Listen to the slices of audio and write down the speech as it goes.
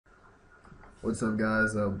What's up,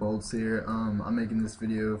 guys? Bolts here. I'm making this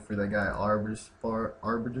video for that guy Arbiterspar.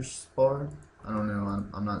 I don't know.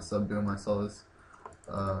 I'm not subbed to him. I saw this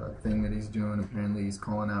thing that he's doing. Apparently, he's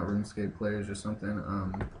calling out RuneScape players or something.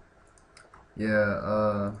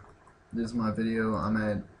 Yeah. This is my video. I'm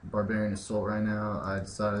at Barbarian Assault right now. I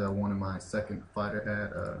decided I wanted my second fighter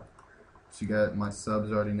hat. So you got my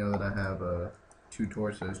subs already know that I have two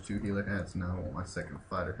torsos, two healer hats. Now I want my second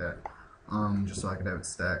fighter hat. Just so I could have it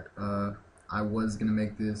stacked. I was gonna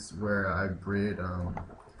make this where I bred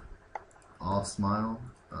All Smile,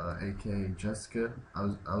 aka Jessica.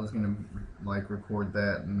 I was gonna like record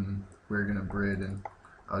that, and we are gonna bred, and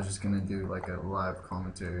I was just gonna do like a live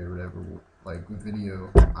commentary or whatever, like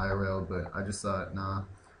video IRL. But I just thought, nah,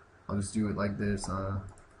 I'll just do it like this.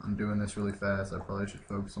 I'm doing this really fast. I probably should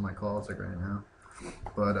focus on my calls like right now.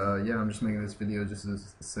 But yeah, I'm just making this video just to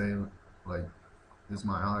say like this is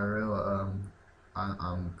my IRL.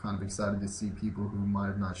 I'm kind of excited to see people who might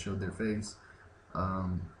have not showed their face.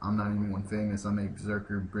 I'm not anyone famous. I make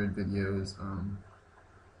Berserker Brid videos.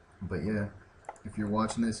 But yeah, if you're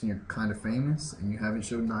watching this and you're kind of famous and you haven't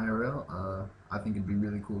showed an IRL, I think it'd be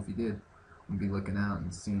really cool if you did. And be looking out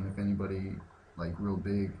and seeing if anybody like real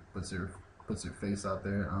big puts their face out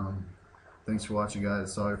there. Thanks for watching,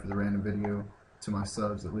 guys. Sorry for the random video to my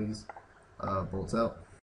subs at least. Bolts out.